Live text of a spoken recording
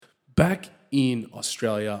Back in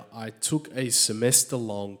Australia, I took a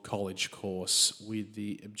semester-long college course with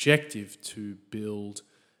the objective to build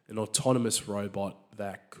an autonomous robot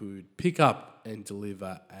that could pick up and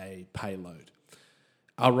deliver a payload.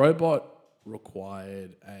 Our robot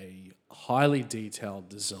required a highly detailed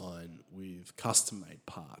design with custom-made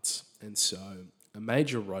parts. And so a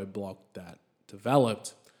major roadblock that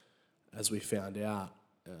developed, as we found out,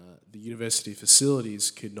 the university facilities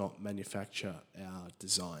could not manufacture our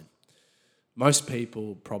design. Most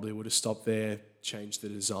people probably would have stopped there, changed the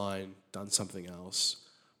design, done something else,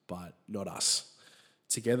 but not us.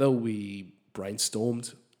 Together we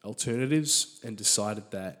brainstormed alternatives and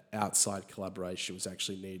decided that outside collaboration was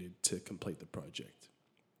actually needed to complete the project.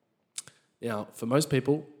 Now, for most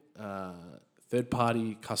people,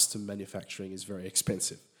 third-party custom manufacturing is very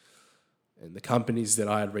expensive. And the companies that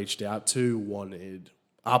I had reached out to wanted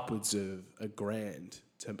upwards of $1,000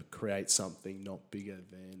 to create something not bigger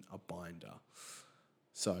than a binder.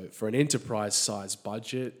 So for an enterprise-sized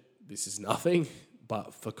budget, this is nothing.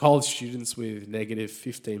 But for college students with negative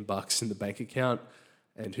 $15 in the bank account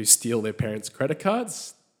and who steal their parents' credit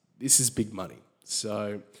cards, this is big money.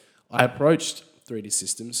 So I approached 3D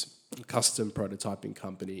Systems, a custom prototyping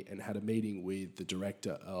company, and had a meeting with the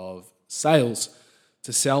director of sales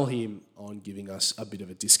to sell him on giving us a bit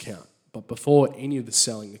of a discount. But before any of the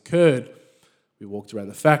selling occurred, we walked around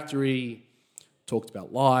the factory, talked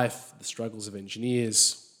about life, the struggles of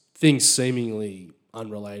engineers, things seemingly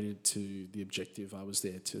unrelated to the objective I was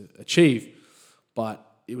there to achieve. But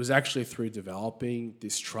it was actually through developing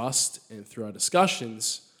this trust and through our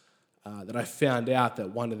discussions that I found out that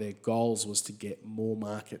one of their goals was to get more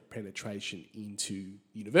market penetration into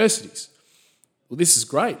universities. Well, this is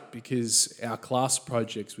great because our class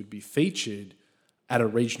projects would be featured at a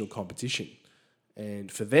regional competition.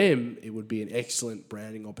 And for them, it would be an excellent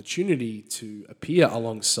branding opportunity to appear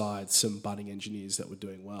alongside some budding engineers that were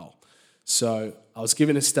doing well. So I was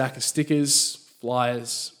given a stack of stickers,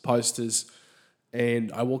 flyers, posters,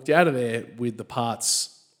 and I walked out of there with the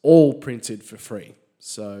parts all printed for free.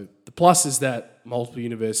 So the plus is that multiple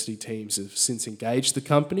university teams have since engaged the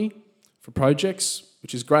company for projects,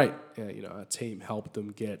 which is great. Our team helped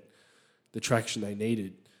them get the traction they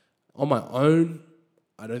needed. On my own,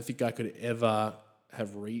 I don't think I could ever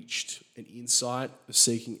have reached an insight of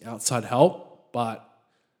seeking outside help, but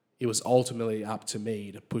it was ultimately up to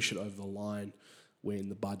me to push it over the line when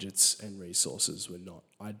the budgets and resources were not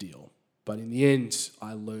ideal. But in the end,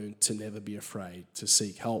 I learned to never be afraid to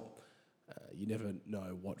seek help. You never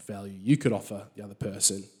know what value you could offer the other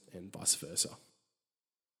person and vice versa.